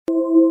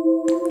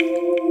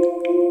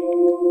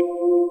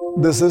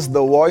This is the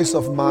voice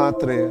of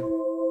Mahatreya.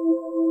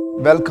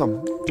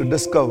 Welcome to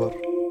discover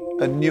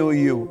a new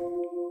you.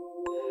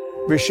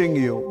 Wishing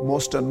you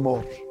most and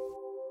more.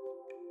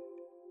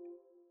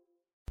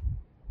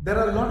 There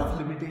are a lot of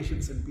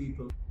limitations in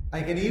people.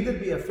 I can either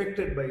be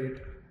affected by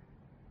it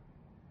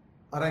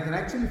or I can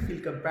actually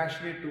feel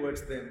compassionate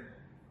towards them.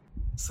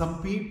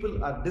 Some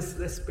people are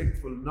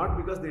disrespectful, not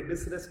because they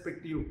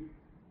disrespect you.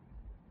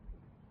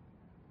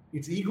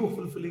 It's ego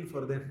fulfilling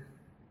for them.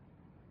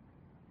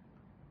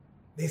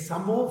 They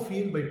somehow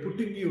feel by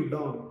putting you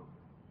down,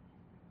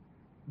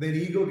 their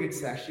ego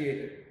gets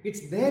satiated.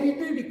 It's their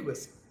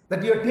inadequacy.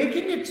 That you're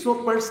taking it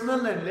so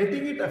personal and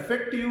letting it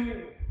affect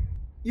you,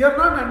 you're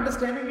not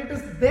understanding it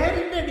is their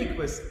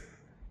inadequacy.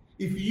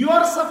 If you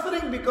are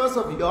suffering because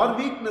of your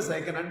weakness,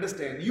 I can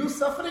understand. You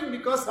suffering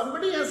because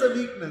somebody has a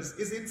weakness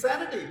is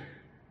insanity.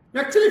 You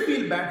actually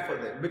feel bad for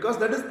them because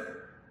that is,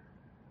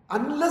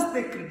 unless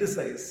they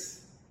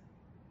criticize,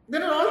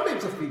 there are all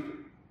types of people.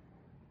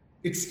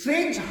 It's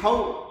strange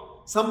how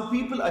some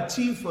people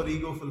achieve for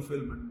ego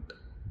fulfillment.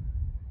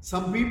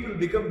 Some people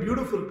become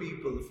beautiful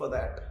people for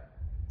that.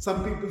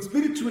 Some people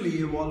spiritually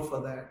evolve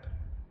for that.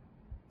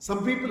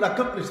 Some people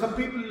accomplish, some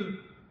people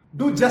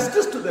do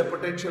justice to their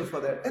potential for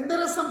that. And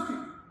there are some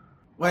people.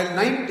 While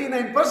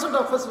 99%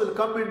 of us will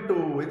come into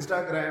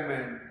Instagram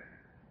and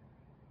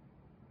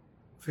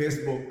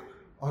Facebook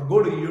or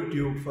go to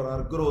YouTube for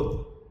our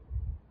growth,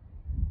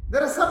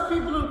 there are some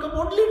people who come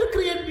only to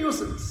create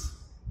nuisance.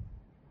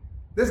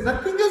 There's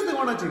nothing else they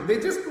want to achieve. They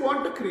just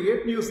want to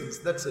create nuisance.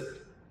 That's it.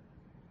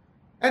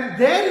 And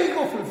their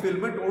ego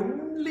fulfillment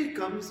only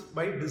comes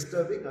by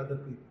disturbing other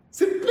people.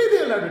 Simply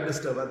they will have to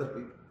disturb other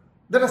people.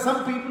 There are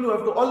some people who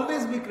have to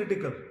always be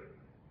critical.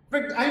 In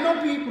fact, I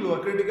know people who are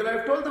critical.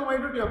 I've told them, why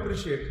don't you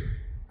appreciate?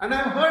 And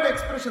I've heard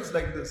expressions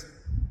like this.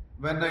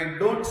 When I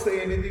don't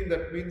say anything,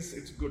 that means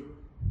it's good.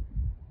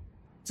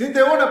 See,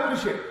 they won't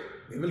appreciate.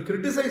 They will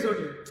criticize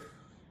only.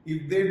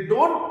 If they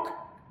don't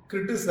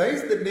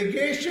criticize, the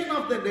negation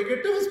of the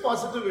negative is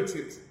positive, it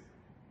seems.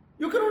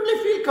 You can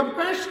only feel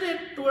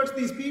compassionate towards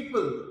these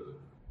people.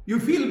 You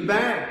feel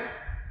bad.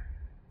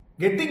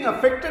 Getting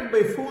affected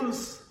by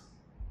fools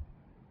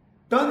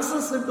turns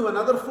us into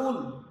another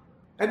fool.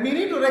 And we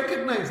need to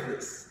recognize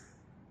this.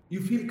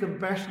 You feel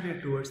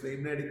compassionate towards the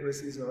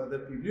inadequacies of other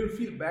people. You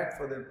feel bad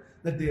for them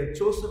that they have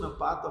chosen a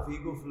path of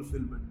ego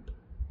fulfillment,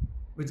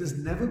 which is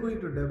never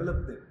going to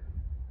develop them.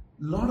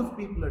 A lot of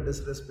people are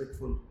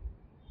disrespectful.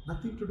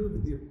 Nothing to do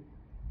with you.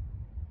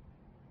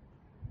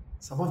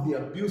 Some of the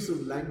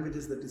abusive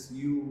languages that is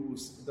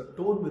used, the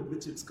tone with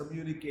which it's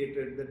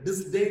communicated, the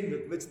disdain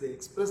with which they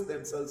express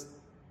themselves,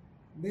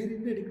 their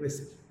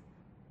inadequacy.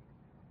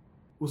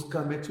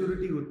 Uska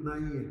maturity utna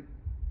hi hai.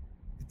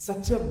 It's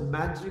such a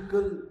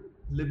magical,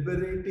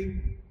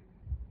 liberating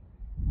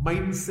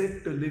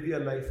mindset to live your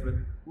life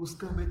with.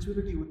 Uska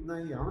maturity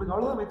utna hi hai. Avanukku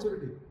avladha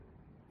maturity.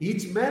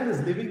 Each man is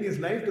living his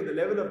life to the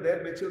level of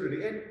their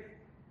maturity. And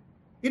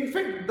in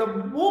fact, the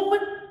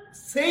moment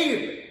say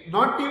it,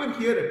 not even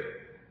hear it,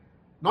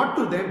 not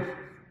to them,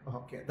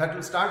 okay, that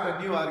will start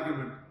a new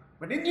argument.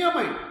 But in your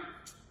mind,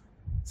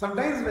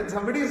 sometimes when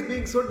somebody is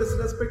being so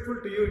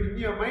disrespectful to you, in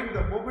your mind,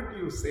 the moment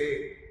you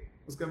say,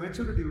 uska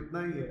maturity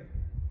utna hi hai,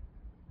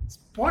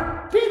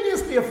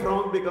 spontaneously a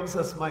frown becomes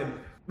a smile.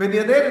 When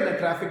you're there in a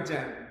traffic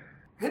jam,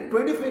 and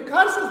 25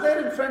 cars is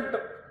there in front of,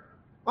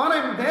 or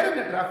I'm there in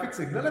a traffic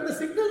signal and the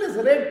signal is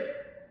red,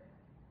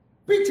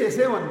 piche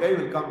se one guy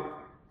will come,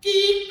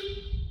 keek.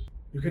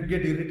 You can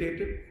get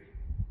irritated.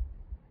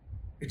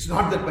 It's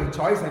not that by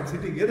choice I'm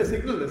sitting here, the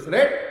signal is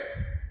red.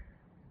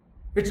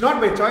 It's not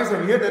by choice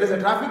I'm here, there is a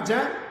traffic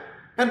jam,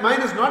 and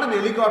mine is not an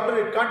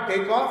helicopter, it can't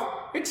take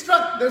off. It's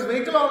struck, there's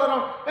vehicle all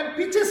around, and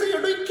piche se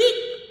you're doing keek.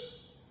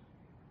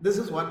 This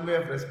is one way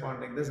of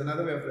responding. There's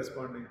another way of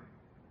responding.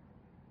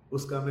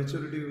 Uska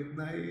maturity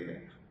utna hi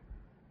hai.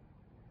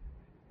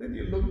 Then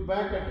you look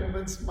back at him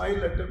and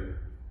smile at him.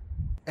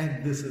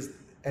 And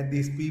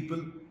these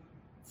people,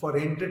 for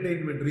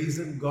entertainment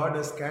reason, God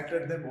has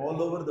scattered them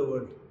all over the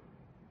world.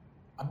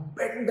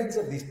 Abundance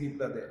of these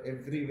people are there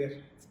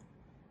everywhere.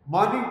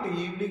 Morning to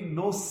evening,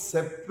 no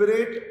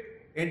separate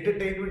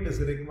entertainment is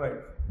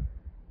required.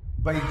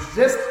 By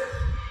just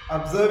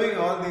observing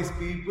all these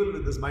people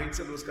with this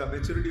mindset, uska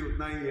maturity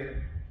utna hi hai,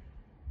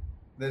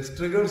 there's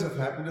triggers of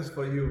happiness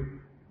for you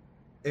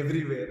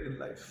everywhere in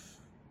life.